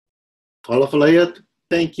Olaf,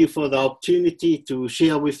 thank you for the opportunity to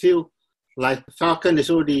share with you. Like Falcon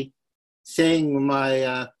is already saying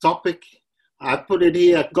my topic, I put it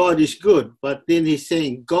here, God is good, but then he's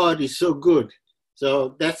saying God is so good.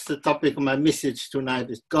 So that's the topic of my message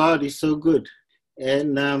tonight, is God is so good.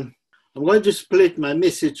 And I'm going to split my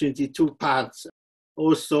message into two parts.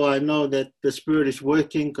 Also, I know that the Spirit is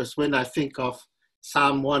working because when I think of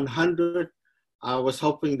Psalm 100, I was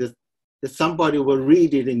hoping that somebody will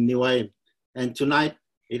read it in New Aim. And tonight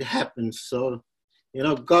it happens. So,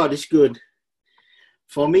 God is good.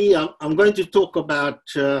 For me, I'm going to talk about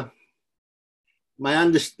my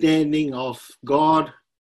understanding of God,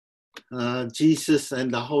 Jesus,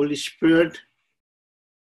 and the Holy Spirit.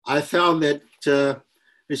 I found that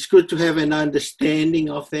it's good to have an understanding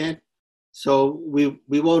of that. So we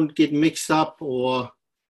won't get mixed up, or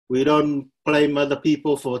we don't blame other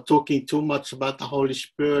people for talking too much about the Holy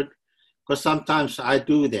Spirit, because sometimes I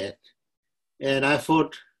do that. And I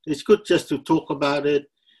thought it's good just to talk about it,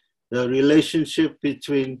 the relationship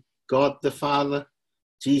between God the Father,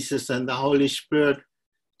 Jesus, and the Holy Spirit.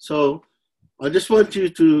 So I just want you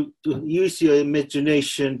to use your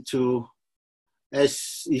imagination to,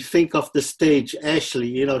 as you think of the stage,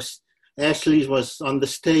 Ashley, Ashley was on the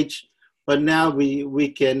stage, but now we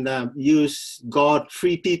can use God,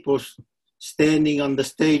 three people standing on the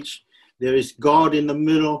stage. There is God in the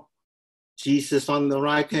middle, Jesus on the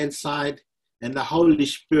right-hand side, and the Holy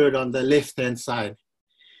Spirit on the left-hand side.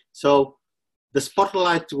 So the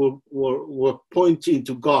spotlight will point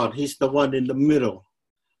into God. He's the one in the middle.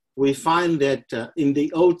 We find that in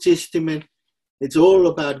the Old Testament, it's all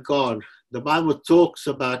about God. The Bible talks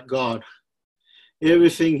about God.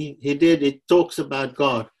 Everything he did, it talks about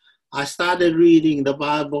God. I started reading the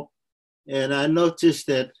Bible, and I noticed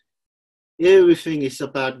that everything is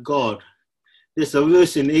about God. There's a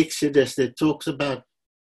verse in Exodus that talks about,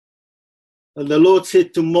 the Lord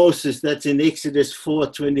said to Moses, that's in Exodus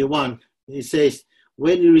 4:21, he says,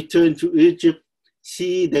 when you return to Egypt,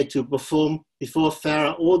 see that you perform before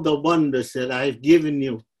Pharaoh all the wonders that I have given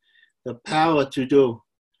you the power to do.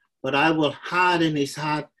 But I will harden his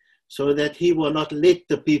heart so that he will not let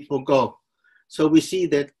the people go. So we see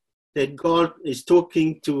that God is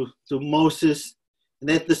talking to Moses, and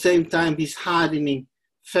at the same time, he's hardening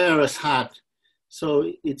Pharaoh's heart.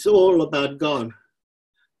 So it's all about God.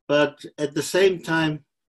 But at the same time,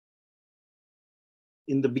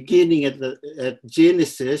 in the beginning at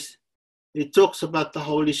Genesis, it talks about the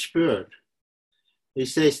Holy Spirit. It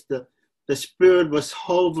says the Spirit was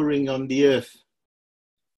hovering on the earth.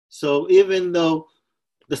 So even though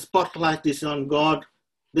the spotlight is on God,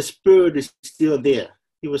 the Spirit is still there.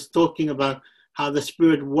 He was talking about how the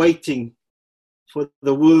Spirit waiting for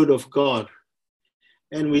the word of God.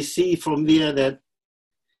 And we see from there that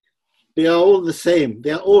they are all the same.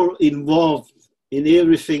 They are all involved in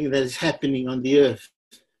everything that is happening on the earth.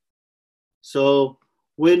 So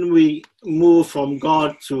when we move from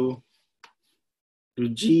God to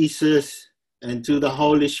Jesus and to the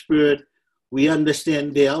Holy Spirit, we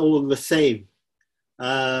understand they are all the same.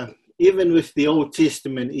 Even with the Old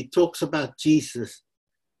Testament, it talks about Jesus.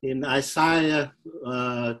 In Isaiah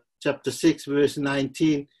chapter 6, verse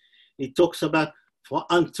 19, it talks about, for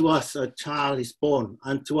unto us a child is born,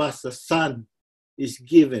 unto us a son is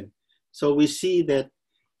given. So we see that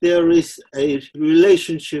there is a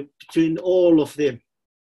relationship between all of them.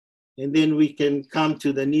 And then we can come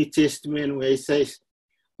to the New Testament where it says,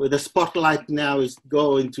 where the spotlight now is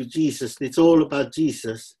going to Jesus. It's all about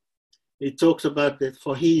Jesus. It talks about that,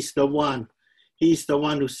 for he's the one. He's the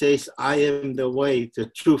one who says, I am the way, the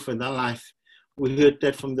truth, and the life. We heard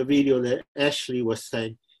that from the video that Ashley was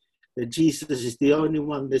saying, that Jesus is the only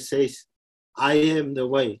one that says, I am the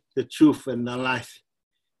way, the truth, and the life.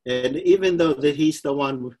 And even though that he's the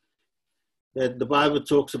one that the Bible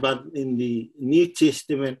talks about in the New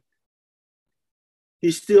Testament,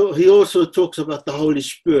 he also talks about the Holy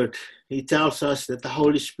Spirit. He tells us that the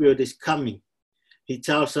Holy Spirit is coming. He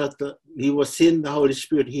tells us that he will send the Holy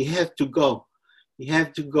Spirit. He had to go. He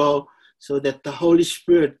had to go so that the Holy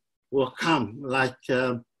Spirit will come, like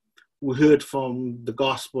we heard from the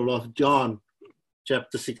Gospel of John,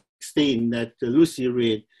 chapter 16, that Lucy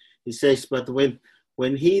read. He says, but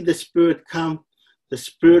when he, the Spirit, comes, the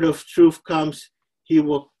Spirit of truth comes, he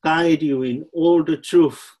will guide you in all the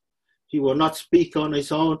truth. He will not speak on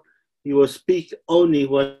his own. He will speak only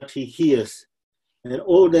what he hears. And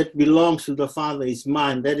all that belongs to the Father is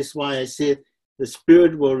mine. That is why I said, the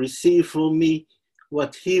Spirit will receive from me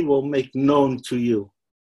what he will make known to you.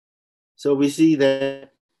 So we see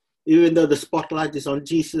that even though the spotlight is on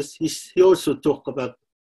Jesus, he also talked about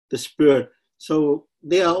the Spirit. So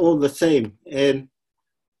they are all the same. And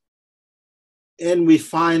And we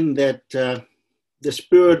find that the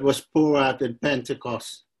Spirit was poured out at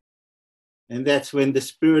Pentecost. And that's when the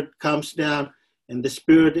Spirit comes down, and the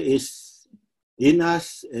Spirit is in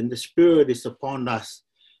us, and the Spirit is upon us.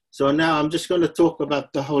 So now I'm just going to talk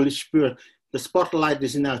about the Holy Spirit. The spotlight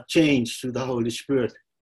is now changed to the Holy Spirit.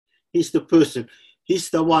 He's the person. He's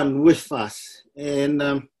the one with us. And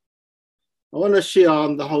I want to share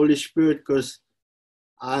on the Holy Spirit because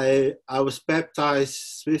I was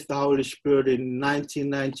baptized with the Holy Spirit in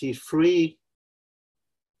 1993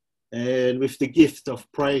 and with the gift of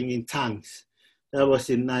praying in tongues. That was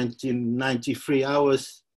in 1993. I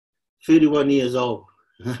was 31 years old.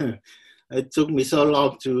 It took me so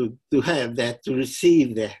long to have that, to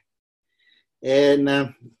receive that. And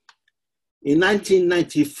in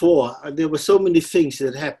 1994, there were so many things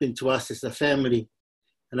that happened to us as a family.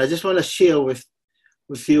 And I just want to share with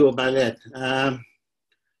you about that.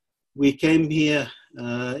 We came here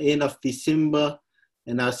end of December,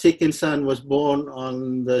 and our second son was born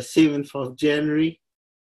on the 7th of January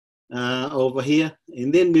over here.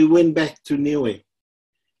 And then we went back to Niue.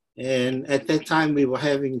 And at that time, we were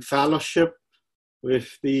having fellowship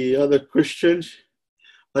with the other Christians.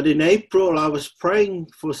 But in April, I was praying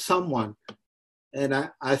for someone.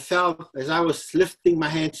 And I felt, as I was lifting my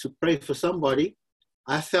hands to pray for somebody,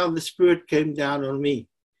 I felt the Spirit came down on me.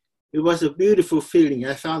 It was a beautiful feeling.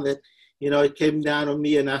 I found that, it came down on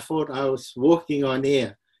me, and I thought I was walking on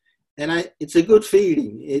air. And it's a good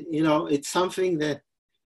feeling. It's something that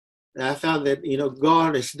I found that,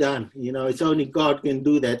 God has done. It's only God can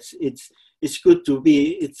do that. It's good to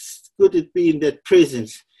be in that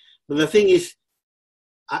presence. But the thing is,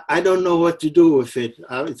 I don't know what to do with it.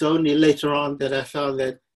 It's only later on that I found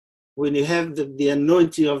that when you have the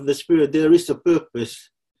anointing of the Spirit, there is a purpose.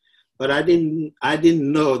 But I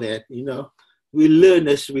didn't know that, We learn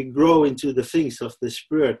as we grow into the things of the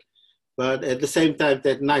Spirit. But at the same time,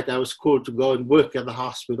 that night, I was called to go and work at the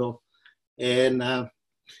hospital. And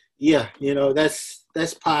that's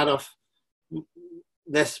part of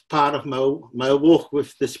my walk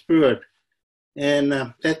with the Spirit. And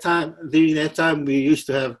during that time, we used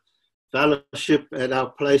to have fellowship at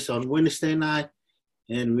our place on Wednesday night,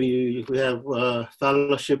 and we have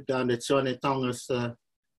fellowship down at Sonny Tonga's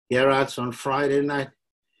garage on Friday night.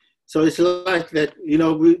 So it's like that,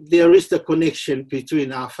 there is the connection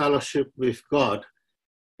between our fellowship with God,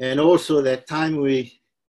 and also that time we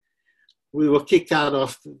were kicked out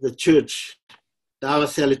of the church, the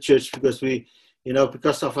Awasela church, because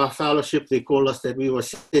because of our fellowship, they called us that we were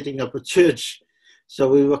setting up a church. So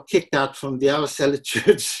we were kicked out from the Awasela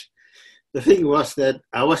church. The thing was that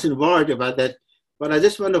I wasn't worried about that, but I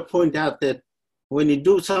just want to point out that when you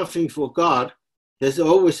do something for God, there's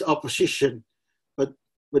always opposition, but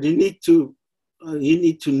you need to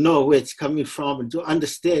know where it's coming from and to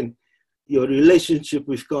understand your relationship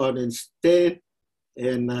with God and stand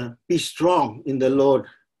and be strong in the Lord.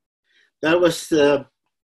 That was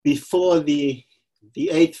before the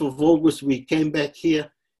 8th of August. We came back here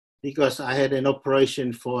because I had an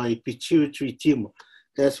operation for a pituitary tumor.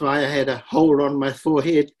 That's why I had a hole on my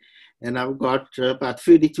forehead, and I've got about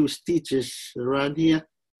 32 stitches around here.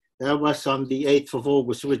 That was on the 8th of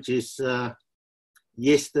August, which is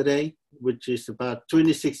yesterday, which is about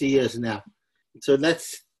 26 years now. So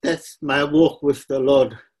that's my walk with the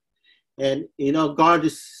Lord. And God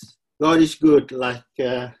is good. Like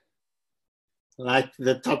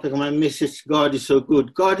the topic of my message, God is so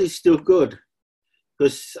good. God is still good,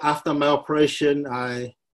 because after my operation,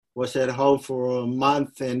 I was at home for a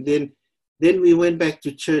month, and then we went back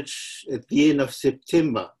to church at the end of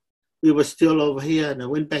September. We were still over here, and I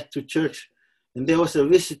went back to church, and there was a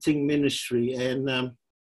visiting ministry, and then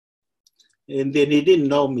he didn't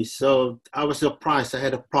know me, so I was surprised. I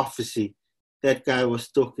had a prophecy. That guy was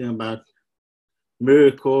talking about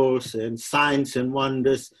miracles and signs and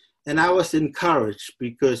wonders, and I was encouraged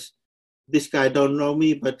because this guy don't know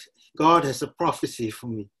me, but God has a prophecy for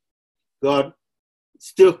me. God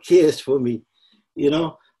still cares for me.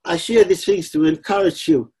 I share these things to encourage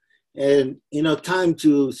you, and time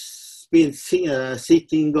to spend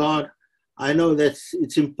seeking God. I know that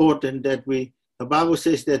it's important that the Bible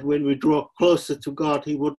says that when we draw closer to God,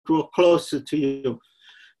 He will draw closer to you.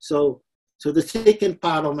 So the second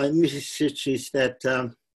part of my message is that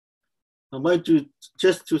I'm going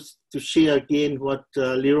to share again what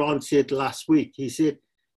Liron said last week. He said,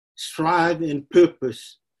 strive and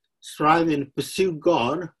purpose, strive and pursue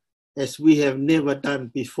God as we have never done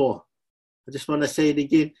before. I just want to say it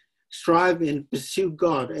again, strive and pursue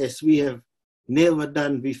God as we have never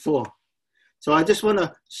done before. So I just want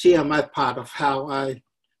to share my part of how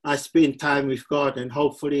I spend time with God, and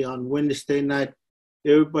hopefully on Wednesday night,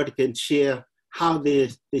 everybody can share how they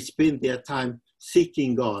spend their time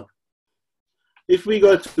seeking God. If we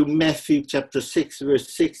go to Matthew chapter 6,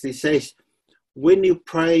 verse 6, it says, when you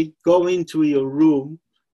pray, go into your room,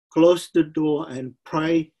 close the door and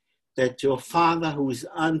pray that your Father who is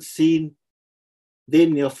unseen,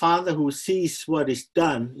 then your Father who sees what is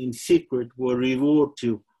done in secret will reward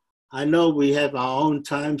you. I know we have our own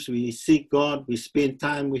times, we seek God, we spend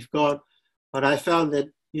time with God, but I found that,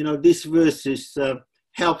 this verse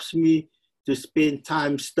helps me to spend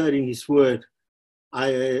time studying His Word.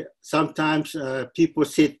 Sometimes people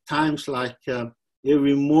set times like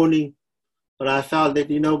every morning, but I found that,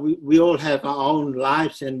 we all have our own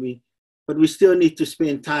lives but we still need to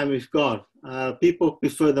spend time with God. People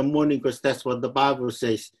prefer the morning because that's what the Bible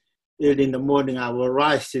says. Early in the morning, I will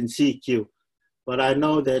rise and seek you. But I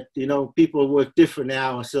know that, people work different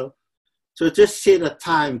hours. So just set a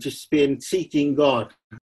time to spend seeking God.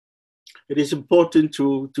 It is important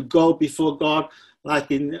to go before God,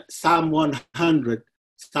 like in Psalm 100.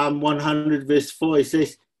 Psalm 100 verse 4, it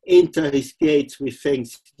says, enter His gates with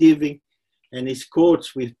thanksgiving and His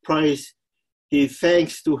courts with praise. Give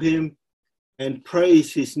thanks to Him and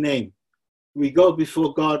praise His name. We go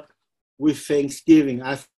before God with thanksgiving.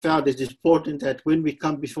 I found it important that when we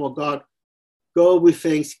come before God, go with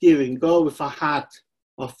thanksgiving, go with a heart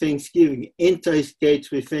of thanksgiving. Enter His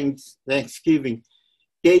gates with thanksgiving.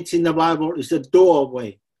 Gates in the Bible is a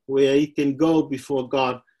doorway where you can go before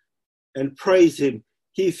God and praise Him.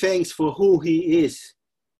 Give thanks for who He is.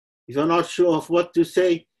 If you're not sure of what to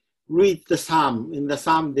say, read the Psalm. In the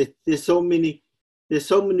Psalm, there's so many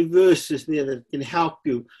verses there that can help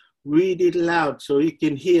you. Read it loud so you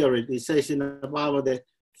can hear it. It says in the Bible that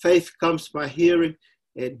faith comes by hearing,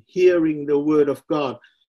 and hearing the word of God.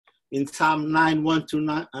 In Psalm 9, 1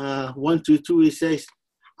 to 2, it says,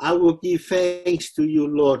 I will give thanks to you,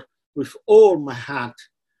 Lord, with all my heart.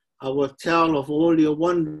 I will tell of all your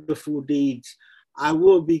wonderful deeds. I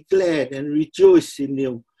will be glad and rejoice in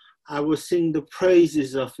you. I will sing the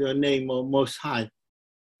praises of your name, O Most High,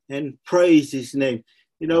 and praise His name.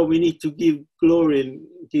 We need to give glory and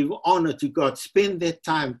give honor to God. Spend that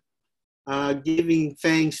time giving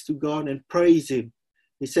thanks to God and praise Him.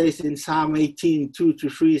 It says in Psalm 18, 2 to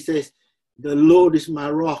 3, it says, the Lord is my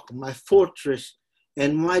rock, my fortress,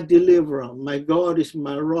 and my deliverer. My God is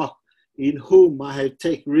my rock, in whom I have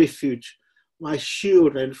taken refuge, my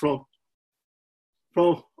shield, and from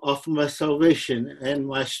of my salvation and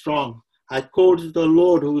my strong. I called to the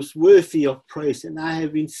Lord who is worthy of praise, and I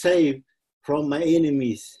have been saved from my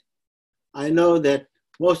enemies. I know that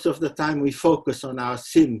most of the time we focus on our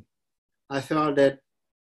sin. I felt that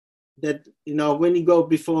when you go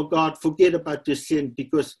before God, forget about your sin,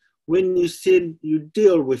 because when you sin, you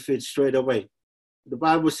deal with it straight away. The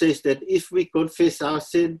Bible says that if we confess our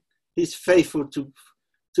sin, He's faithful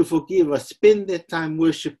to forgive us. Spend that time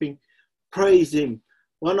worshiping, praise Him.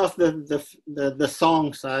 One of the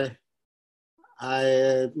songs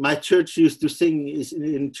my church used to sing is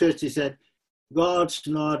in church. He said, God's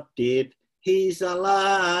not dead, He's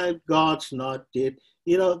alive. God's not dead.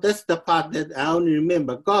 That's the part that I only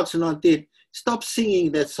remember. God's not dead. Stop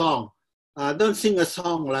singing that song. Don't sing a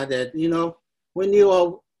song like that.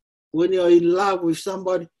 When you're in love with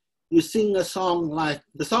somebody, you sing a song like,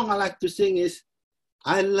 the song I like to sing is,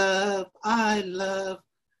 I love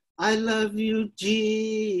you,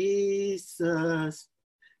 Jesus.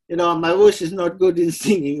 My voice is not good in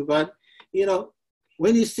singing, but,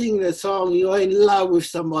 when you sing that song, you are in love with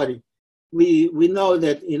somebody. We know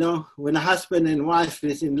that, when a husband and wife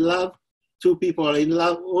is in love, two people are in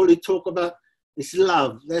love, all they talk about is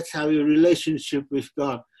love. That's how your relationship with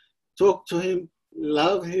God. Talk to Him,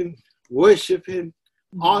 love Him, worship Him,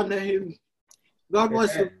 honor Him. God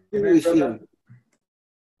wants to be with you.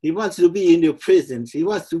 He wants to be in your presence. He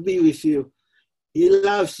wants to be with you. He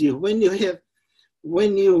loves you. When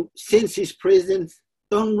you sense His presence,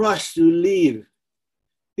 don't rush to leave.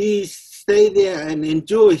 Please stay there and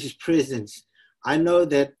enjoy His presence. I know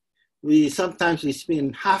that sometimes we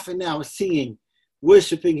spend half an hour singing,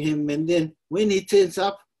 worshiping Him, and then when He turns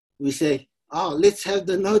up, we say, oh, let's have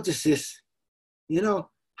the notices.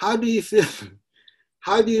 How do you feel?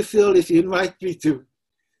 How do you feel if you invite me to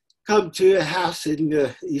come to your house and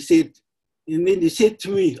you said to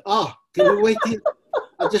me, oh, can you wait here?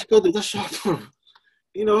 I'll just go to the shop.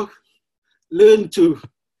 Learn to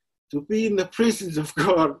be in the presence of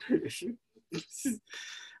God.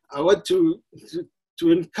 I want to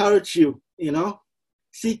encourage you,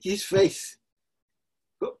 seek His face.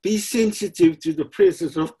 Be sensitive to the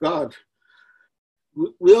presence of God.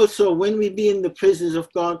 We also, when we be in the presence of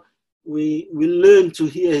God, we learn to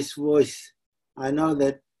hear His voice. I know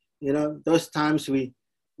that, those times we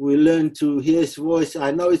we learn to hear his voice. I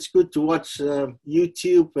know it's good to watch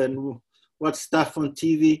YouTube and watch stuff on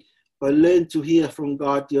TV, but learn to hear from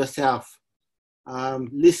God yourself.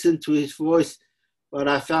 Listen to his voice. But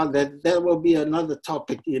I found that will be another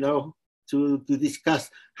topic, to discuss.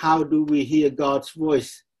 How do we hear God's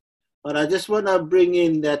voice? But I just want to bring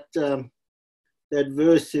in that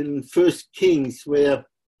verse in 1 Kings where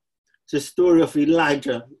it's the story of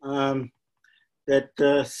Elijah,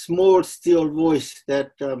 that small, still voice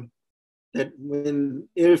that when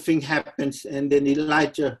everything happens and then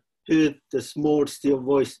Elijah heard the small, still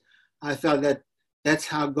voice. I felt that's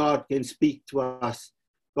how God can speak to us.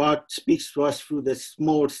 God speaks to us through the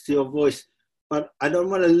small, still voice. But I don't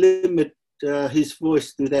want to limit his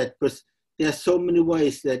voice to that, because there are so many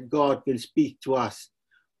ways that God can speak to us.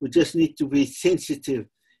 We just need to be sensitive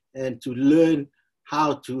and to learn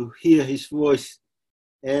how to hear his voice.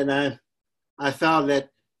 And I found that,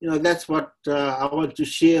 that's what I want to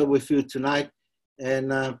share with you tonight.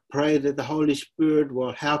 And pray that the Holy Spirit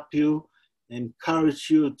will help you, encourage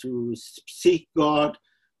you to seek God,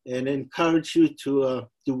 and encourage you to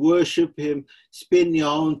worship him. Spend your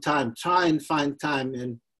own time. Try and find time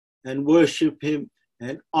and worship him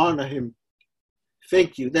and honor him.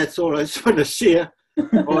 Thank you. That's all I just want to share.